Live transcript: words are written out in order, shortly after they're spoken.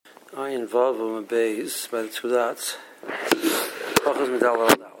Ayin Vav and Beis by the two dots.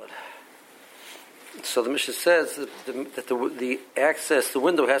 So the Mishnah says that the access, the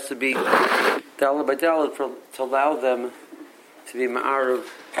window has to be daled by daled to allow them to be ma'arav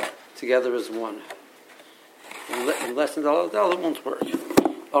together as one. And less than daled it won't work.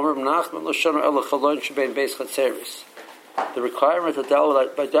 The requirement of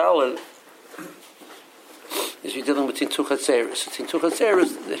daled by daled is you're dealing between two chatzeris. Between two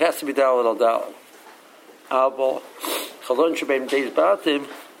chatzeris, it has to be daled al daled. Abel chalon shebein beis batim.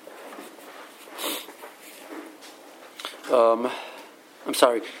 I'm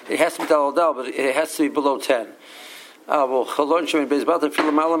sorry. It has to be daled al daled, but it has to be below 10. Abel chalon shebein beis batim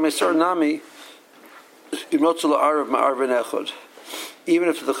filamala meisor nami imotzu la'arav ma'arvin echad. Even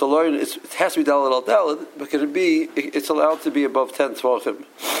if the chalon it has to be daled al daled, but can it be? It's allowed to be above 10 tvachim.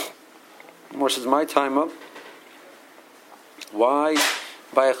 More says my time up. Why?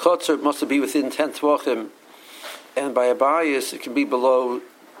 By a chotzer it must be within 10 tvachim, and by a bias it can be below.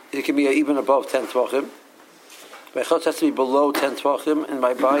 It can be even above 10 tvachim. By a chotzer it has to be below 10 tvachim, and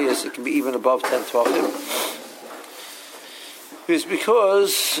by bias it can be even above 10 tvachim. It's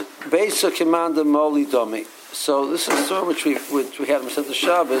because Beisa commanded Moli Domi. So this is the story which we had in the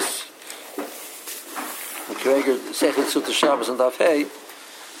Shabbos. Gregor Sechet Sutta Shabbos and Daf Hey.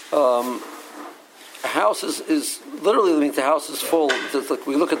 A house is literally means the house is full. Like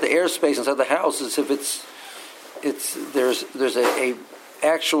we look at the airspace inside the house as if there's a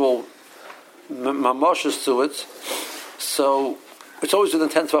actual mamoshes to it. So it's always within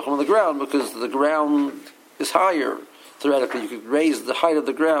 10 tvachim on the ground because the ground is higher. Theoretically, you could raise the height of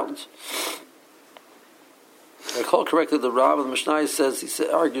the ground. I recall correctly, the Rav of the Mishnah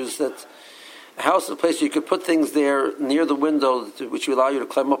argues that a house is a place where you could put things there near the window, which will allow you to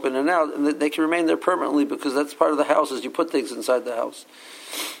climb up in and out, and they can remain there permanently because that's part of the house, is you put things inside the house.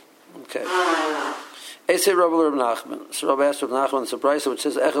 Okay. Esei Rabbi Rav Nachman. So Rabbi asked Rav Nachman, it's a brisa which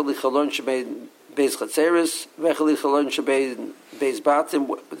says, Echad li chalon shebein beis chatzeris, v'echad li chalon shebein beis batim.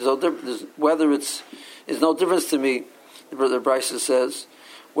 Whether it's no difference to me, the brisa says,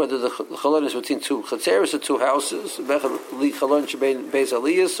 whether the chalon is between two chatzeris or two houses, li chalon shebein beis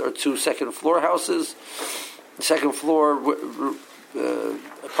aliyas, or two second floor houses, second floor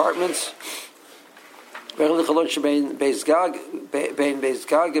apartments. Li chalon shebein beis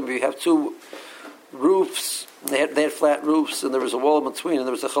gag, and we have two roofs. They had flat roofs, and there was a wall in between, and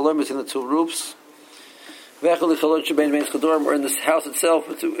there was a chalon between the two roofs. Or in this house itself,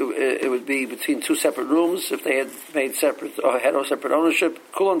 it would be between two separate rooms if they had made separate or had separate ownership.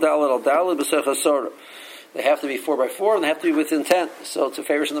 They have to be 4x4 and they have to be within 10. So it's a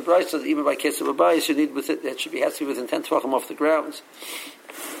favor in the price. So that even by case of a bias, you need it has to be within 10 tvachim off the ground.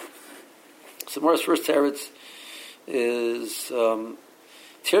 So Morris first teretz is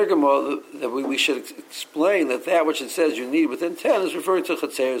Tirgama that we should explain that which it says you need within 10 is referring to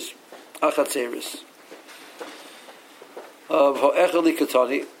chatzeris, achatzeris. Of Ho'echeli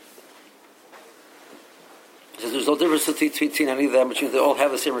Katani. Says there's no difference between any of them, which means they all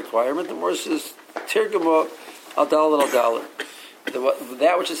have the same requirement. The more says Tirgama al Daled al Daled.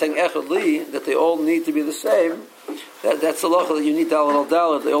 That which is saying Echeli, that they all need to be the same, that's the law that you need Daled al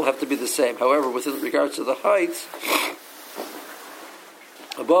Daled, they all have to be the same. However, with regards to the heights,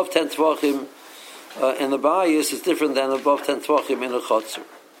 above 10 tvachim and the bias is different than above 10 tvachim in a chotzer.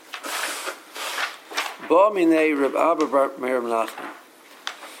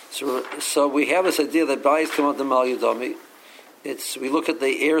 So we have this idea that bias come out the mal yadami. We look at the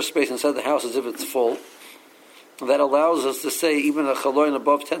airspace inside the house as if it's full. That allows us to say even a chaloin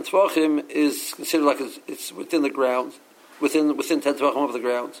above 10 tvachim is considered like it's within the ground, within 10 tvachim of the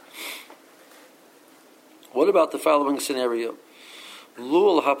ground. What about the following scenario?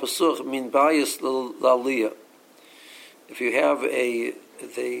 Lul hapasuch min bias laliyah. If you have the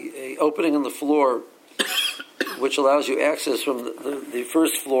opening in the floor which allows you access from the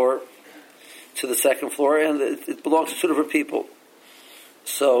first floor to the second floor, and it belongs to two different people.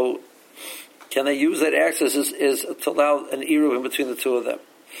 So, can they use that access is to allow an Eiruvin between the two of them?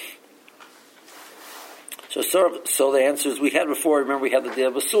 So the answer is we had before. Remember, we had the day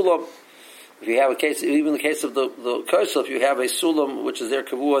of a sulam. If you have a case, even in the case of the koisel, if you have a sulam which is there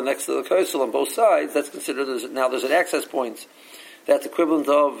kavua next to the koisel on both sides, that's considered now there's an access point. That's equivalent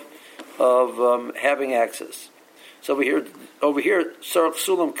of having access. So over here, sarach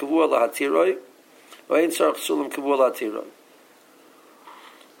sulam kavua lahatiroi, or ain't sarach sulam kavua lahatiroi.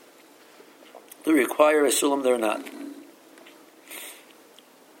 They require a sulam, they're not.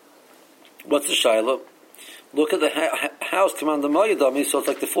 What's the shiloh? Look at the house, come on the Malyadami, so it's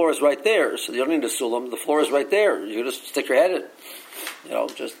like the floor is right there. So you don't need a sulam, the floor is right there. You just stick your head in.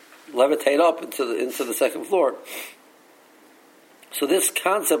 levitate up into the second floor. So this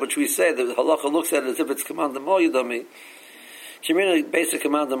concept, which we say, the halacha looks at it as if it's command molidami, Kimina basic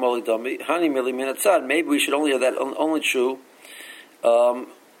command molidami, hani mili minatzad. Maybe we should only have that only true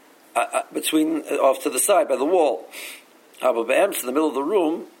between off to the side by the wall. But in the middle of the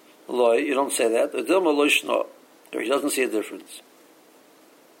room, you don't say that. He doesn't see a difference.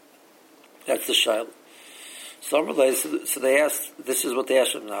 That's the shaila. So they asked. This is what they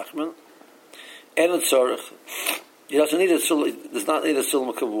asked from Nachman. And tzorich. He doesn't need a sulam. Does not need a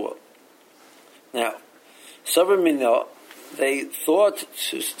sulam kavua. Now, Sabra Mina, they thought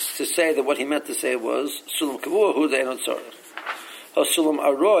to say that what he meant to say was sulam kavua hu de'en tzorich. A sulam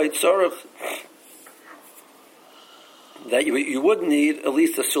aroi tzorich. That you would need at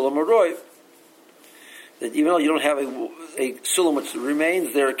least a sulam aroi. That even though you don't have a sulam which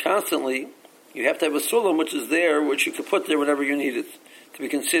remains there constantly, you have to have a sulam which is there, which you can put there whenever you need it, to be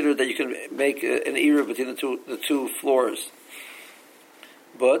considered that you can make an Eiruvin between the two floors.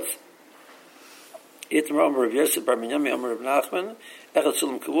 But Itmar Amar Rav Yosef Bar Minyami Amar Rav Nachman Echad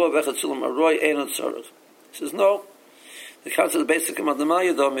Sulam Kavua V'Echad Sulam Aroi Ein Tzorich. He says no. The concept of the basic command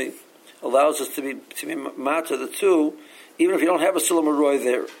Yadami allows us to be matter the two, even if you don't have a Sulam Aroi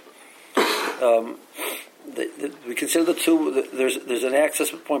there. We consider the two. There's an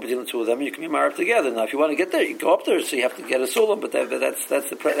access point between the two of them. You can be married together. Now, if you want to get there, you can go up there. So you have to get a sulam. But that's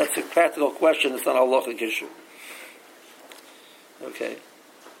a practical question. It's not a halachic issue. Okay.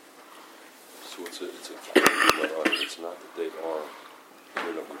 So it's not that they are in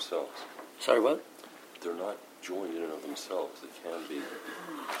and of themselves. Sorry, what? They're not joined in and of themselves. They can be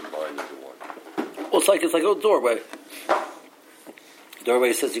combined into one. Well, it's like a doorway.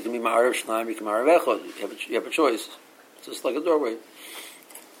 Doorway says you can be ma'ariv shnaim, you can ma'ariv echad. You have a choice. It's just like a doorway.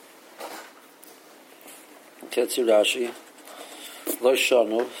 Tetsu Rashi. Lo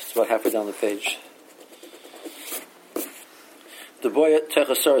shanu. It's about halfway down the page. The boy at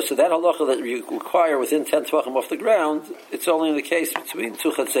Techasar. So that halacha that you require within 10 tvachim off the ground, it's only in the case between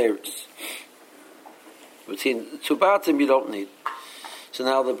two chatzeros. Between two batim, you don't need. So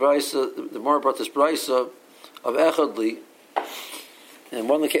now the more brought this brisa of echadli. And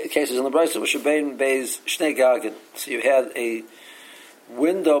one of the cases in the Brisa was Shebein Beis Shnei Gagen. So you had a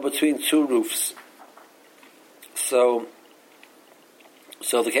window between two roofs. So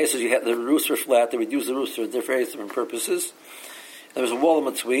the cases you had the roofs were flat. They would use the roofs for different purposes. There was a wall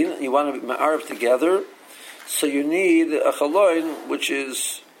in between, and you want to be ma'arif together. So you need a chaloin, which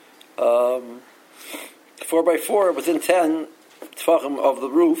is 4x4 within 10 tefachim of the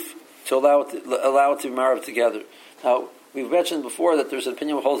roof to allow it to be ma'arif together. Now, we've mentioned before that there's an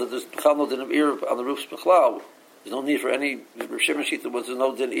opinion that holds that there's no din of Eruv on the roofs b'chlal. There's no need for any Shimon Shita. There's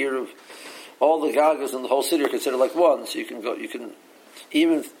no din Eruv. All the gagas in the whole city are considered like one. So you can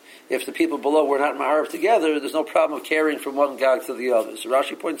even if the people below were not ma'arif together, there's no problem of carrying from one gag to the other. So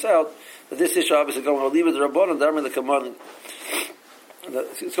Rashi points out that this issue obviously going to leave with the Rabbanon, the Armin the Kaman.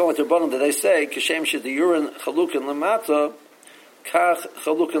 It's going with the Rabbanon that they say Kashem Shediyurin Chalukin Lamata Kach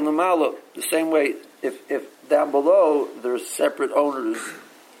Chalukin Lamala. The same way if down below there's separate owners,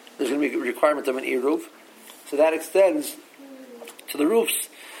 there's going to be a requirement of an Eruv. So that extends to the roofs.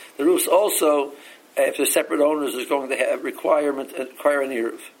 The roofs also, if there's separate owners, there's going to have require an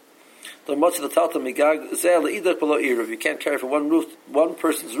Eruv. The much of the Talta Migag Zel Idak below Eruv. You can't carry from one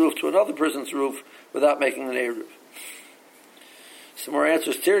person's roof to another person's roof without making an Eruv. Some more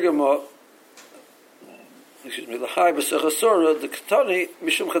answers. Tirgama. Excuse me. The Chai B'Sechasora, the Ketani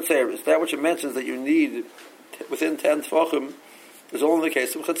Mishum Chatzeris. That which it mentions that you need within 10 Tvachim is only the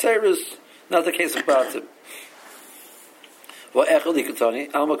case of Chatzeris, not the case of Batim. Well, Echad Ketani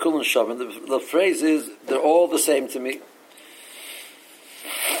Alma Kulin Shavin. The phrase is they're all the same to me.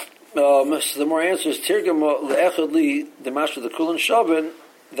 So the more answers. Tirgama leEchad Li the Master the Kulin Shavin.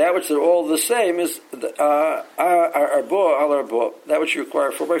 That which they're all the same is Arbo. That which you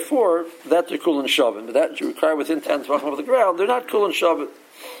require 4x4, that's the Kulin Shavin. But that you require within 10 tvachim of the ground, they're not Kulin Shavin.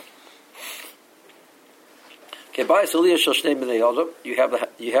 Okay, by Saliyah Shel Shnei Bnei Adam, you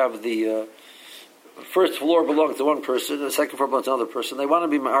have the first floor belongs to one person, the second floor belongs to another person. They want to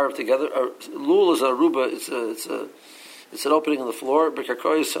be ma'arif together. Lul is a aruba. It's an opening in the floor.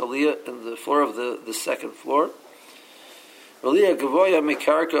 B'karkoy is Saliyah in the floor of the second floor. Aliyah Gavoya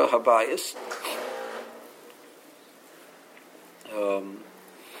Mikarka Habayis.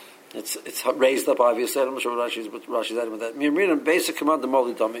 It's raised up, obviously. I'm not sure what Rashi's adding with that. Mirmirim basic command the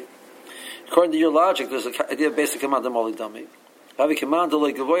Moli Dami. According to your logic, there's an idea of basic command the Moli Dami. Havi command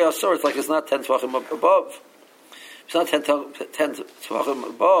like Gavoya Asor, it's like it's not 10 tvachim above. It's not 10 tvachim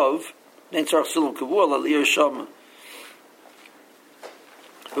above. Nein Tzarach Sulam Kavua L'Liyah Shama.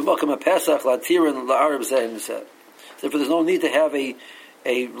 B'makom Pesach latirin la'arab zayin said. Therefore, there's no need to have a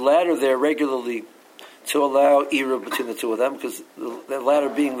ladder there regularly to allow Eruv between the two of them, because the ladder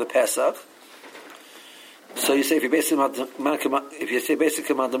being the Pesach. So you say if you say basically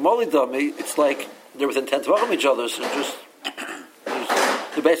command the molidami, it's like they're within 10 tvachim of each other. So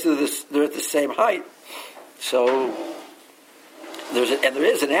they're basically they're at the same height. So there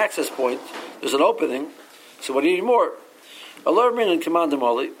is an access point. There's an opening. So what do you need more? Alarmin and command the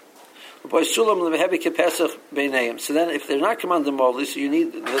moli. So then, if they're not command the moli, so you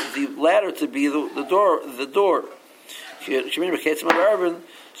need the ladder to be the door. The door.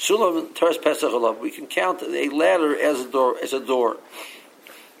 We can count a ladder as a door.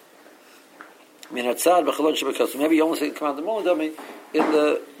 Maybe you only say command the moli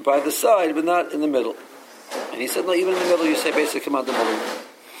by the side, but not in the middle. And he said, no, even in the middle, you say basically command the moli.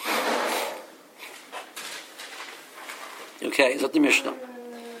 Okay, is that the Mishnah?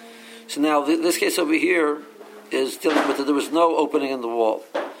 So now, this case over here is dealing with that there was no opening in the wall.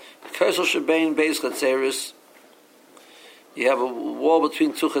 You have a wall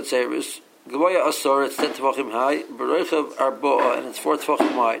between two chetzeris. Gavoya asor, it's 10 tefachim high. Bereichav arboa, and it's 4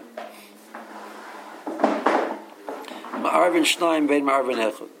 tefachim wide. Ma'arvin shnaim bein ma'arvin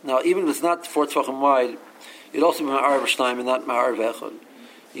echad. Now, even if it's not 4 tefachim wide, it'd also be ma'arv shnaim and not ma'arv echad.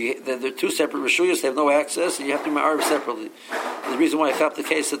 They're two separate rishuyas. They have no access, and you have to ma'arv separately. The reason why I got the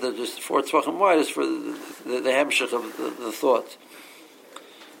case that they're just 4 tefachim wide is for the hemshech of the thought.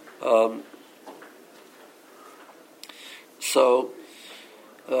 So,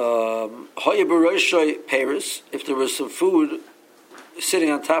 hoya Paris, if there was some food sitting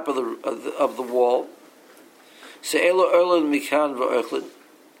on top of the wall, se'elo erlin mikan v'oichlin,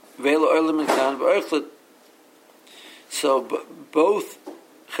 ve'elo erlin mikan v'oichlin. So both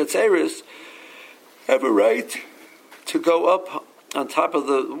chetzeris have a right to go up on top of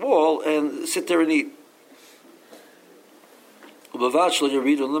the wall and sit there and eat. You're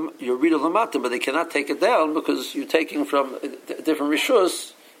reading lamata, but they cannot take it down because you're taking from different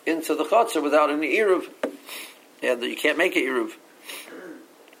rishus into the chutzner without any eruv, and you can't make it eruv.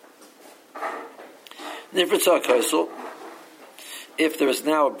 If there is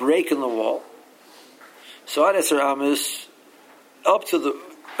now a break in the wall, so Adeser Amis up to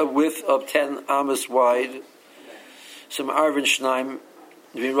a width of 10 Amis wide, some Arvin Shnaim,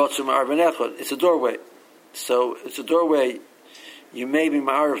 it's a doorway. So it's a doorway. You may be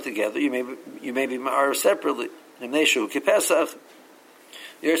ma'arif together. You may be ma'arif separately. If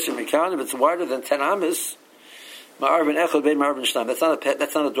it's wider than 10 amis, ma'arif echad bein ma'arif shnaim.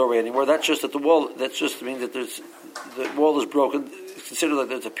 That's not a doorway anymore. That's just that the wall. That's just mean that the wall is broken. It's considered like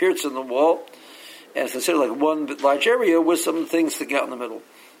there's a pierce in the wall, and it's considered like one large area with some things sticking out in the middle.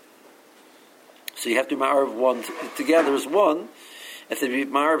 So you have to ma'arif one together as one. If they be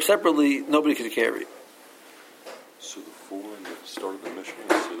ma'arif separately, nobody can carry. So the four in the start of the mission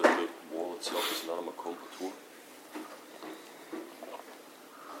say that the wall itself is not a makom patur?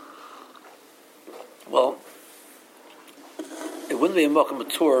 Well, it wouldn't be a makom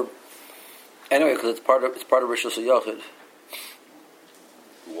patur anyway because it's part of Rishus HaYachid.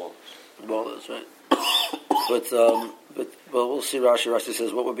 The wall. The wall is right. but we'll see Rashi. Rashi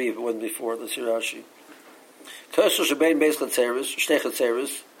says what would be if it wasn't before. Let's see Rashi. Kosher shebein beis chetzeres, shtei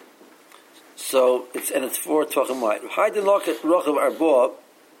chetzeres. So it's 4 tvachim wide. Haydin rochav arboa.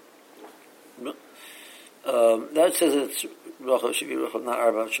 That says it's rochav should be rochav, not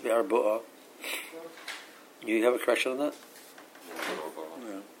arba. It should be arboa. You have a correction on that?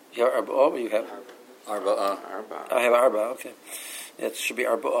 Yeah. You have arboa, or you have arba? I have arba. Okay, yeah, it should be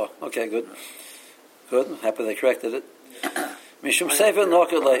arboa. Okay, good. I'm happy they corrected it. Mishum sefer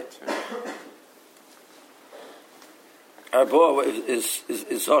noket late. Arba is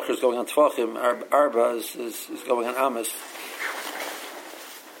Zachar is going on Tvachim. Arba is going on Amos.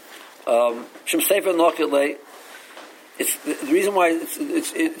 Shem Sefer Nochile. It's the reason why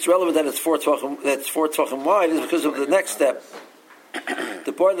it's relevant that it's 4 Tvachim wide is because of the next step.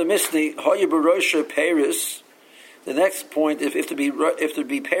 The part of the Mishnah Hoya Barosha Paris. The next point, if to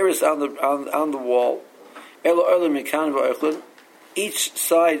be Paris on the wall, Elo Erlim Mikan v'Oichlin. Each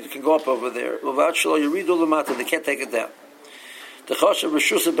side can go up over there. They can't take it down.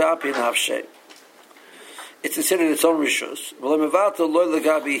 It's considered its own rishus.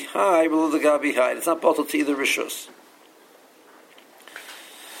 It's not bottled to either rishus.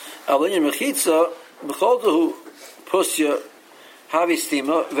 But in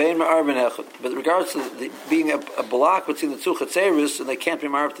regards to being a block between the two chetzeris and they can't be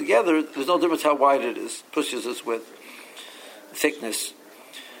marved together, there's no difference how wide it is. Pushes its width, thickness.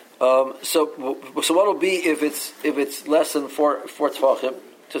 So what will be if it's less than 4 tefachim?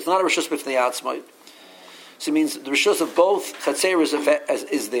 So it's not a rishus b'fnei atzmai. So it means the rishus of both chatzeres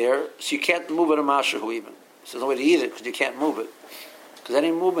is there, so you can't move it a mashahu even. So there's no way to eat it because you can't move it. Because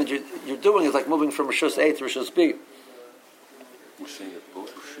any movement you're doing is like moving from rishus A to rishus B. We're saying that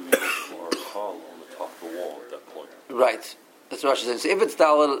both rishus are hollow on the top of the wall at that point. Right. That's what Rashi says. So if it's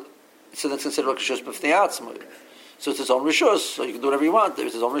daled, so that's considered rishus b'fnei atzmai. So it's its own rishus, so you can do whatever you want.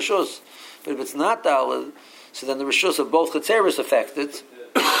 It's its own rishus. But if it's not daled, so then the rishus of both chatzeres is affected.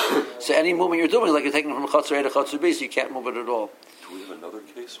 So any movement you're doing is like you're taking it from Chatzar A to Chatzar B, so you can't move it at all. Do we have another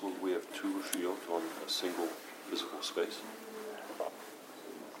case where we have two Rishiyot on a single physical space?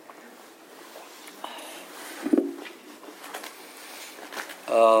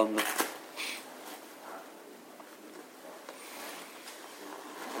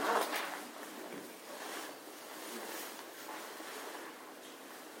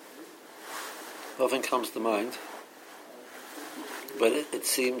 Nothing comes to mind. But it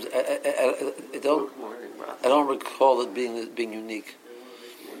seems I don't recall it being unique.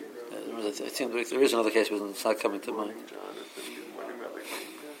 It seems like there is another case, but it's not coming to mind.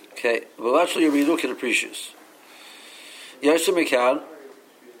 Okay, well, actually, you read can appreciate. Yashim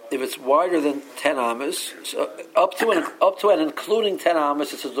if it's wider than 10 amas, so up to and including 10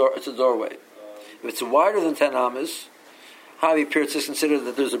 amas, it's a doorway. If it's wider than 10 amas, Havi Pirtz is considered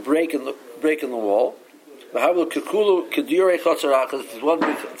that there's a break in the wall. But how will kekulu kedure chatzar achas?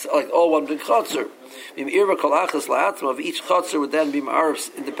 It's like all one big chatzar. Irva kol achas la'atzma of each chatzar would then be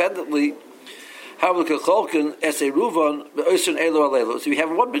ma'arif independently. How will kecholkin es Eiruvin be'osin elo alelo? So you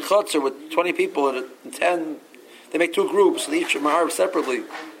have one big chatzar with 20 people and 10. They make two groups. And each are ma'arif separately.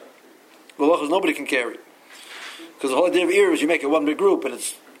 Velachos nobody can carry because the whole idea of Eiruvin is you make it one big group and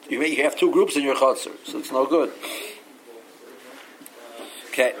you have two groups in your chatzar, so it's no good.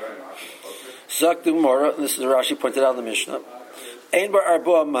 Okay. Zak the Gemara, and this is the Rashi pointed out in the Mishnah. Ein bar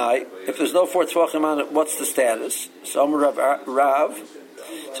arba mai. If there's no 4 tvachim on it, what's the status? So Rav.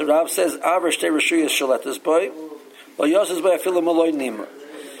 So Rav says Avar shtei rishuyas shaletas boy. Well, Yosef boy afilu maloi nima.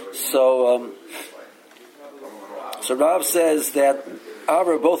 So Rav says that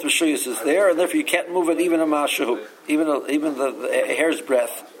Avar both rishuyas is there, and therefore you can't move it even a mashahu, even the hair's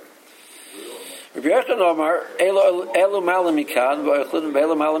breadth. Rabbi Yochanan Omar elu malam mikan v'oichlin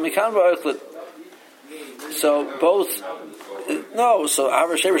v'elu malam mikan v'oichlin. So both, so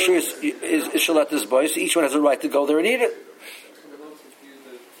Avar Shtei Rishuyos is Shaletas boy, so each one has a right to go there and eat it.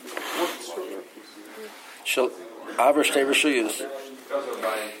 Avar Shtei Rishuyos.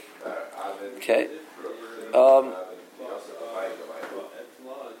 Okay.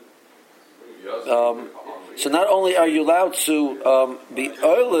 So not only are you allowed to be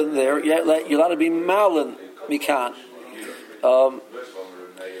oilin there, you're allowed to be malin mikan.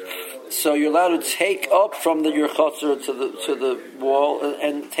 So you're allowed to take up from your chutzner to the wall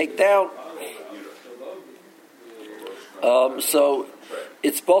and take down. So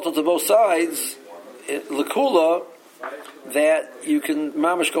it's built to both sides, lekula, that you can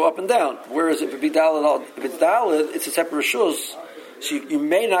mamish go up and down. Whereas if it's dalid, it's a separate rishus. So you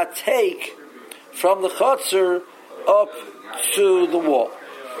may not take from the chutzner up to the wall.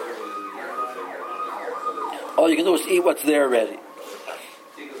 All you can do is eat what's there already.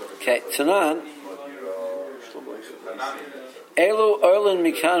 Okay, Tanan. Elu oilin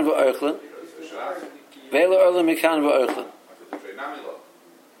mikan v'oichlin. V'elu oilin mikan v'oichlin.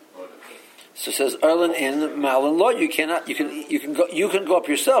 So it says oilin in malin lo. You can go up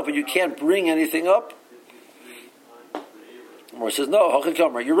yourself, but you can't bring anything up. Or says no, hachik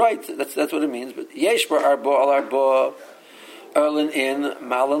kamar. You're right. That's what it means. But yesh bar arba al arba oilin in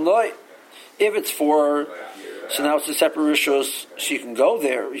malin lo. If it's for, so now it's a separate rishus, so you can go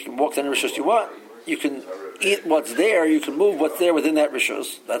there, you can walk down the rishus you want, you can eat what's there, you can move what's there within that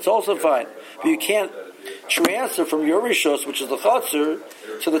rishus. That's also fine. But you can't transfer from your rishus, which is the chutzner,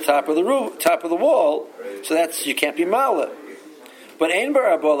 to the top of the roof, top of the wall, so you can't be mala. But ein bar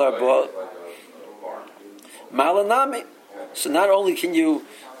arba arba, mala nami. So not only can you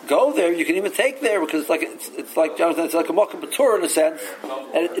go there, you can even take there, because it's like Jonathan, it's like a mokum patur in a sense,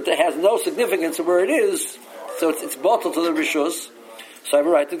 and it has no significance of where it is, so it's bottled to the rishus, so I have a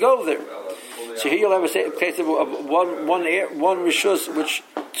right to go there. So here you'll have a case of one rishus, which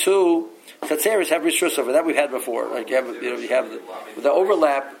two chatzeres have rishus over. That we've had before. Like you have the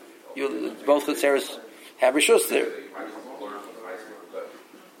overlap, both chatzeres have rishus there.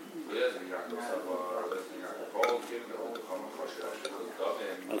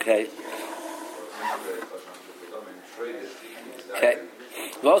 Okay.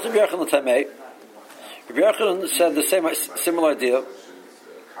 Also, Rabbi Yochanan said the similar idea.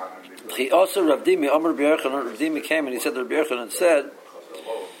 He also Rav Dimi came and he said that Rabbi Yochanan said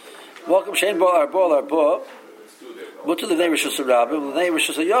Welcome Shane Bol Arbo. What to the name Rishus Rabbim? The name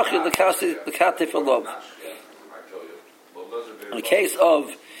Rishus Yachid, the Katif Alov. In the case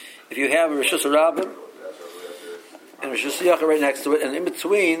of, if you have a Rishus Rabbim and Rishus Yachid right next to it, and in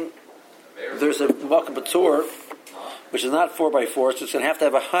between there's a Malkum Batur, which is not 4x4, so it's going to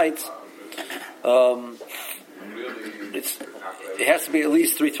have a height. It has to be at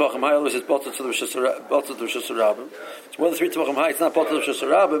least 3 Tvachim high, otherwise it's bolted to the Rishus Rabbim. It's more than 3 Tvachim high, it's not bolted to the Rishus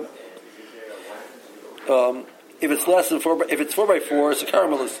Rabbim. If it's less than 4, if it's 4x4, it's a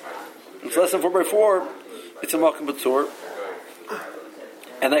caramelist. If it's less than 4x4, it's a Malkum Batur.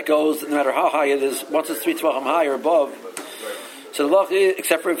 And that goes, no matter how high it is, once it's 3 Tvachim high or above. So the law,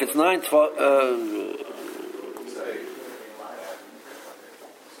 except for if it's 9 Tvachim,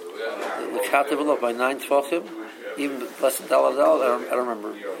 by 9 Tvachim, even less than Dalad, I don't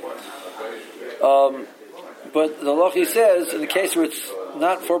remember. But the Lochi says, in the case where it's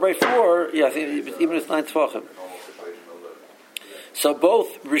not 4x4, I think even if it's 9 Tvachim. So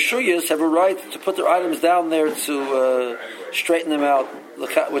both Rishuyas have a right to put their items down there to straighten them out,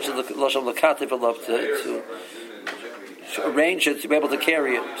 which is the Lashon Lakatif Alav, to arrange it, to be able to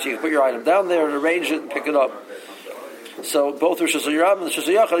carry it. So you can put your item down there and arrange it and pick it up. So both Rishus Rabbim and Rishus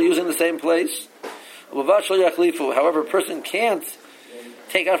Yachid are using the same place. However, a person can't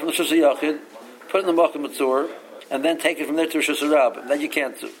take out from the Rishus Yachid, put it in the Malkum Batur, and then take it from there to Rishus Rabbim. That you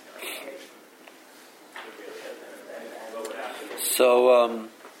can't do. So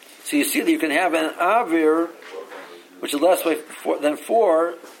you see that you can have an Avir, which is less than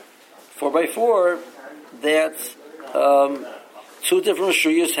 4x4, that two different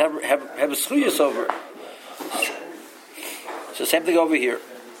Shuyas have a Shuyas over it. So same thing over here.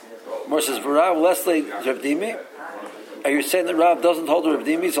 More says, V'Rav Leslie Ravdimi. Are you saying that Rav doesn't hold the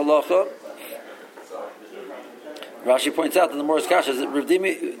Ravdimi's halacha? Rashi points out that the Morris Kasha is that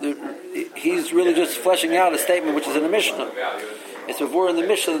Ravdimi, he's really just fleshing out a statement which is in the Mishnah. It's before in the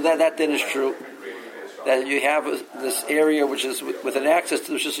Mishnah that then is true. That you have this area which is with an access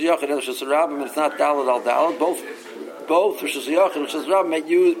to the Rishus Yachid and the Rishus Rabbim, and it's not Dalad al Dalad. Both Rishus Yachid and Rishus Rabbim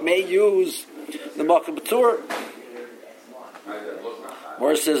may use the Malkum Batur.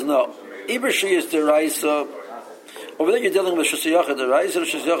 Morris says no. Ibershi is deraisa. Over there you're dealing with Rishus Yachid deraisa and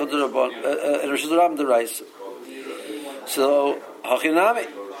Rishus Yachid and Rishus Rabbim deraisa. So Hachinami,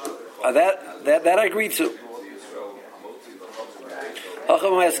 that I agree to. So the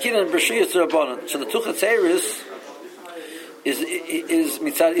Tuchatzeris is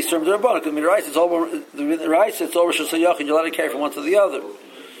mitzad Yisrael D'Rabbanan, because Miraisa it's all Rishus Yachid. You're allowed to carry from one to the other.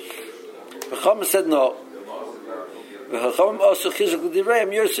 The Chacham said no. The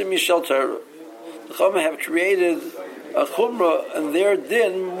Chacham have created a chumrah and their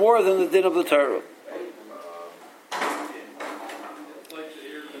din more than the din of the Torah.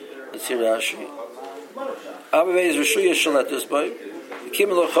 Let's hear Rashi. Abavei is Rishuyah Shaletus by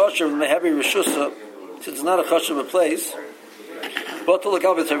Kimel Chashav Mehabi Rishusa, since it's not a Chashav a place, but to look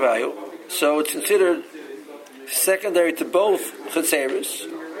up value, so it's considered secondary to both Chatzeris.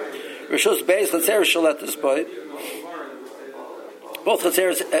 Rishus Beis Chatzeris Shaletus by. Both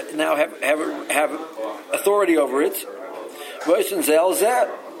Chatzeris now have authority over it. Rosh and Zel Zeh.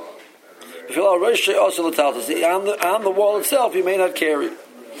 On the wall itself, you may not carry.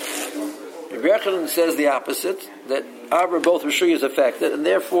 Rebbe says the opposite, that both Rishuyah is affected, and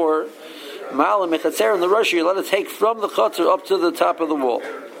therefore, Ma'alim Mechatzer and the Rosh, you're allowed to take from the Chatzer up to the top of the wall.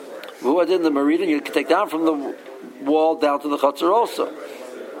 Who did the Merida, you can take down from the wall down to the Chatzer also.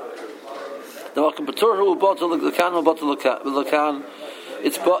 The Malkum Batur who bought to Lakan,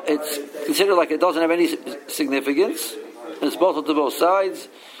 it's considered like it doesn't have any significance, and it's bought to both sides.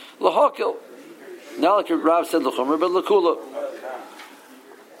 Lahakil. Now, like Rav said, L'chomer, but L'kula.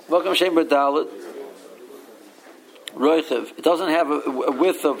 Welcome Shem Dalit. Roichev. It doesn't have a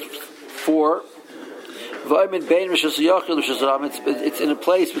width of 4. It's in a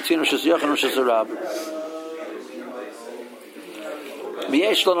place between Rishus Yachid and Rishus Rabbim.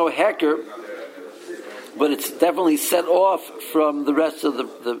 Miesh Lano Heker, but it's definitely set off from the rest of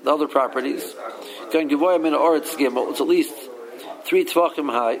the other properties. Going to Voyam in Oretz Gimel, it's at least 3 Tvachim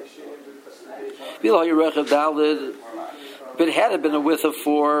high. But had it been a width of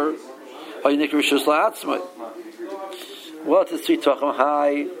 4, well, it's 3 Tvachim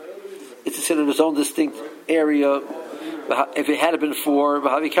high. It's considered its own distinct area. If it had been 4,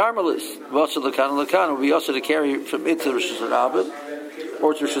 Bahavi Carmelis, Vasha Lakan would be also to carry from it to Rishus Rabbim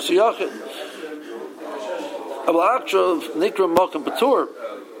or to Rishus Yachid. Abalakrav Nikra Malkum Batur,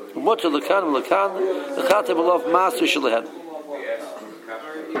 Mucha Lakan, the Chatem Alav Master Shalahan.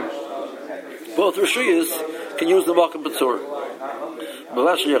 Both Rishuyas can use the Malkum Batur.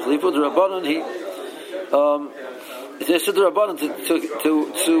 It's the Rabbanan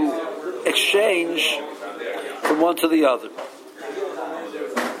to exchange from one to the other.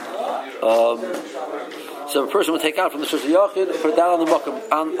 So a person would take out from the Shus Yachid, put it down on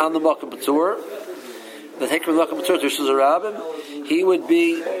the Makam Patur. They take from the Makam Patur to Shus Rabbim. He would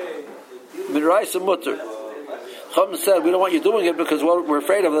be Midraisa Mutter. Chum said, we don't want you doing it because what we're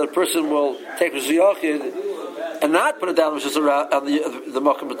afraid of that a person will take Shus Yachid and not put it down on the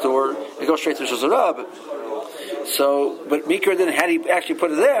Makam Patur and go straight to Shus Rabbim. So, but Mikra then, had he actually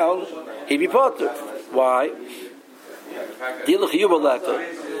put it down, he'd be Potter. Why? You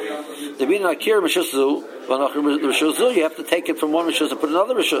have to take it from one Rishus and put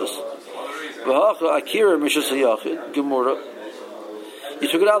another Rishus. You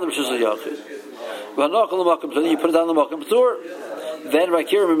took it out of the Rishus Yachid. Then you put it down the Makam Patur. Then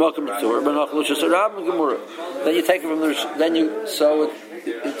then you take it from the so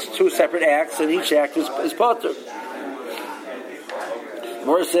it's two separate acts, and each act is Potter.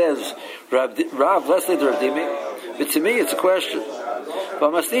 Mora says, Rav, let's say the Rav Dimi, but to me it's a question.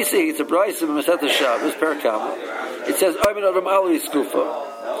 But Masnisi, it's a Bryce of Masat Shabbos, Parakam. It says,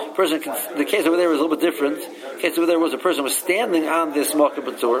 person can, the case over there was a little bit different. The case over there was a person was standing on this Makam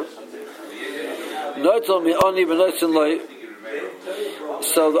Patur.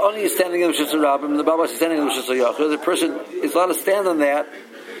 So the Oni is standing in the Rishus Rabbim, and the Baba is standing in the Rishus Yachid. The person is allowed to stand on that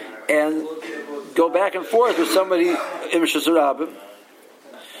and go back and forth with somebody in Rishus Rabbim,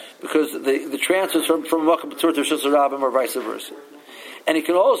 because the transfers from Makam Patur to Rishus Rabbim or vice versa. And he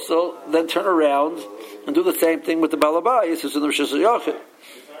can also then turn around and do the same thing with the Balabayis who's in the Rishus Yachid.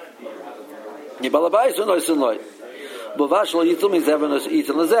 The Balabayis are nois and loy. But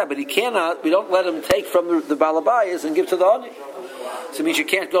he cannot, we don't let him take from the Balabayis and give to the Oni. So it means you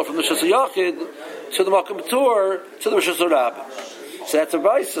can't go from the Rishus Yachid to the Makam Patur to the Rishus Rabbim. So that's a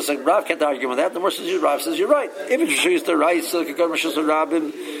rice. So Rav can't argue with that. The more says Rav says you're right. If it's Rishus the rice, so you can go to Rishus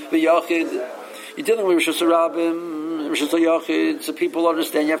Rabbim, the Yachid. You're dealing with Rishus Rabbim, Rishus Yachid, so people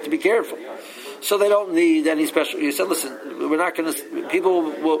understand you have to be careful. So they don't need any special. You said, listen, we're not going to. People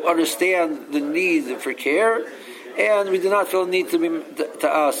will understand the need for care, and we do not feel the need to be to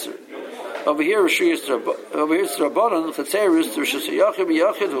answer. Over here, it's Rabbanon. Chatzeris, Rishus Yachid,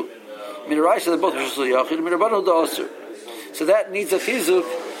 Yachid. Minaraisa, they're both Rishus Yachid. Minarabanon the Aser. So that needs a chizuk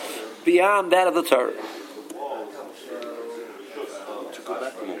beyond that of the Torah. To go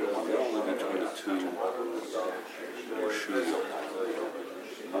back a little bit, only between the two shoes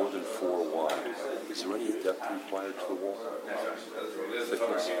more than 4 wide. Is there any depth required to the wall? Thickness?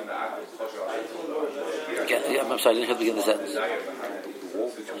 I'm sorry, I didn't hear the beginning of the sentence. The wall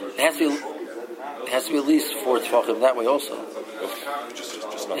between it has to be at least 4 tefachim that way also. Okay.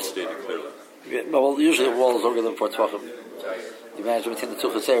 Just not stated clearly. Yeah, well, usually the wall is longer than 4 tefachim. You imagine between the two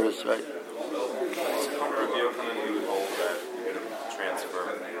chaseres, right? Transfer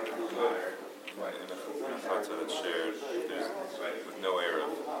in the parts of it shared with no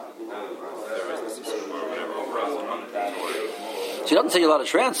Eiruvin. There is this or whatever overall. She doesn't say you're allowed to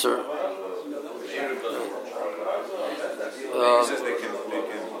transfer. He says they can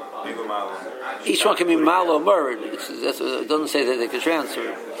be malo. Each one can be malo murdered. It doesn't say that they can transfer.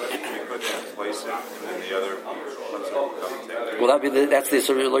 They put that in place and then the other. Well, that's the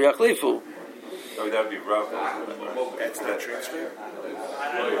Yisur Lo Yachlifu. Oh, that would be rough. That's that transfer.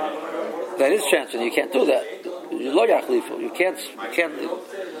 That is transfer. You can't do that. Lo Yachlifu. You can't.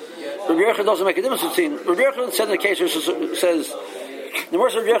 Rabbi Yochanan doesn't make a difference between. Rabbi Yochanan said in the case where it says the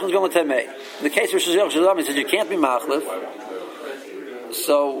worst of Rabbi Yochanan is going to Temei. In the case where he said you can't be machlif.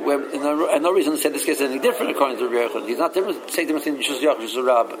 So, and no reason to say this case is anything different according to Rabbi Yochanan. He's not different. Say different between Rishus Yachid, Rishus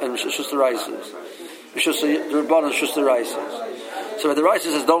Rab, and Rishus Raises. Rishus the Rabbanan and Rishus the Raises. So if the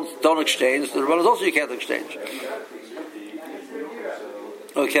Raises says don't exchange, the Rabbanan also you can't exchange.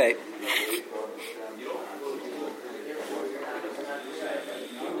 Okay.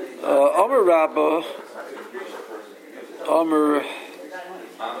 Amar Rabba, Amar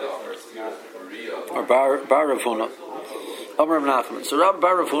or Bar Rav Huna, Amar Rav Nachman. So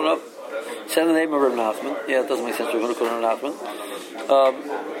Bar Rav Huna said the name of Rav Nachman. Yeah, it doesn't make sense. Rav Huna called Rav Nachman.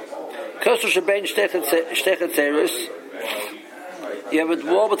 Kosher shebein shtechet tzeres. You have a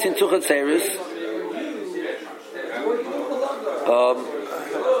wall between two chetzeres.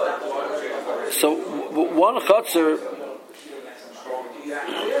 So one chetzer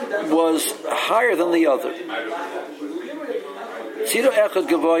was higher than the other. Tziro echad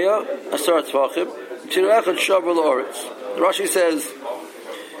gavoya asar tvachim. Tziro echad shavar la'oretz. Rashi says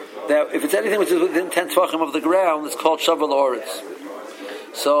that if it's anything which is within 10 tvachim of the ground, it's called shavar la'oretz.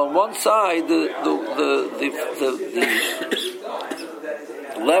 So on one side, the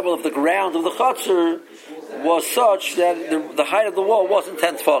level of the ground of the chutzner was such that the height of the wall wasn't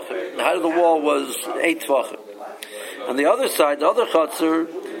 10 tefachim. The height of the wall was 8 tefachim. On the other side, the other chutzner,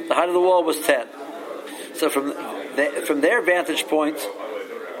 the height of the wall was 10. So from their vantage point,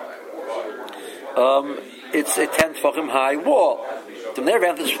 it's a 10 tefachim high wall. From their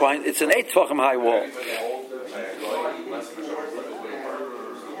vantage point, it's an 8 tefachim high wall.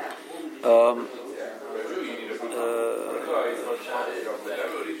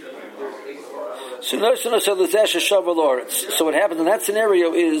 So what happens in that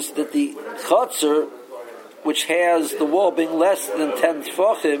scenario is that the chutzner, which has the wall being less than 10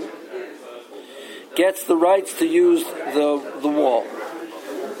 tefachim, gets the rights to use the wall.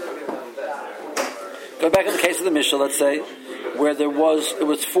 Go back in the case of the Mishnah, let's say, where it was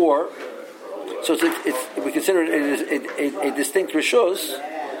 4. So we consider it a distinct rishus.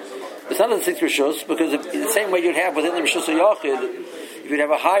 It's not a distinct rishus because the same way you'd have within the rishus hayachid, if you'd have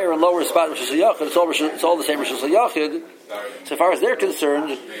a higher and lower spot in rishus hayachid, it's all the same rishus hayachid. So far as they're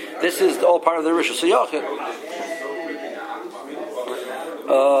concerned, this is all part of their rishus hayachid.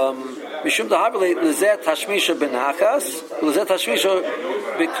 Mishum dahabile lezet tashmisha benachas, lezet tashmisha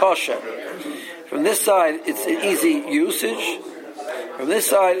bekosha. From this side, it's an easy usage. From this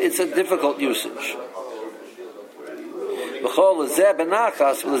side, it's a difficult usage. So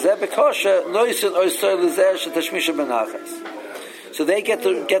they get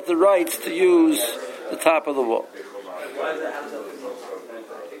the rights to use the top of the wall.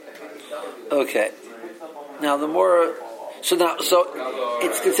 Okay. Now so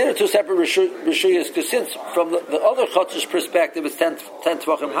it's considered two separate rishuyas because since from the other chutzner's perspective it's 10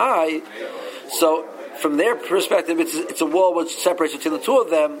 tefachim high, so from their perspective it's a wall which separates between the two of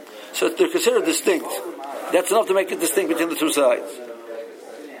them, so they're considered distinct. That's enough to make it distinct between the two sides.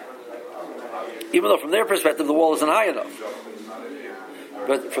 Even though from their perspective the wall isn't high enough.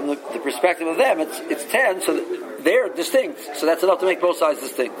 But from the perspective of them it's 10, so they're distinct. So that's enough to make both sides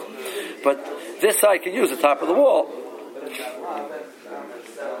distinct. But this side can use the top of the wall.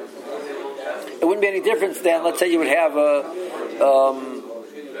 It wouldn't be any difference then. Let's say you would have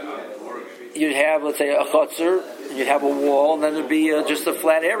let's say a chutzner, and you'd have a wall, and then there'd be just a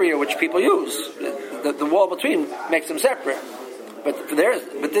flat area which people use. The wall between makes them separate. But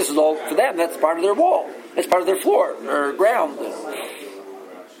this is all for them. That's part of their wall. It's part of their floor or ground.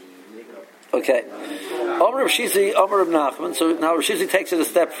 Okay. Omer of Shizi, Omer of Nachman. So now Rav Shizi takes it a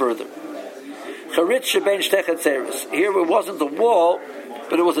step further. Charitz shebein shtei chatzeros. Here it wasn't a wall,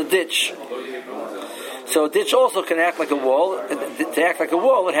 but it was a ditch. So a ditch also can act like a wall. To act like a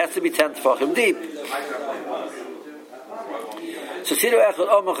wall, it has to be 10 tefachim deep. So sidu echad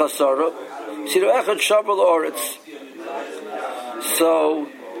omer chasara, sidu echad shavel oretz. So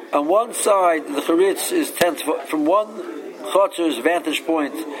on one side, the charitz is 10 from one chutzner's vantage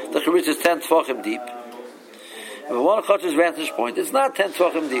point. The charitz is 10 tefachim deep. And from one chutzner's vantage point, it's not 10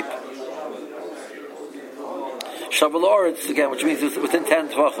 tefachim deep. Shavel oretz again, which means it's within 10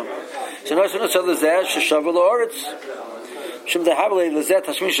 tefachim. So no lezeh shavel oretz. Shim dehabele lezeh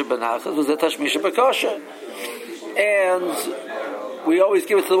tashmisha benachas, lezeh tashmisha bekosha. And we always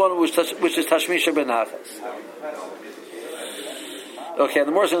give it to the one which is tashmisha benachas. Okay,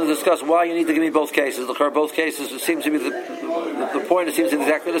 the more is going to discuss why you need to give me both cases. Look, both cases, it seems to be the point. It seems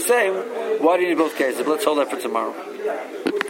exactly the same. Why do you need both cases? But let's hold that for tomorrow.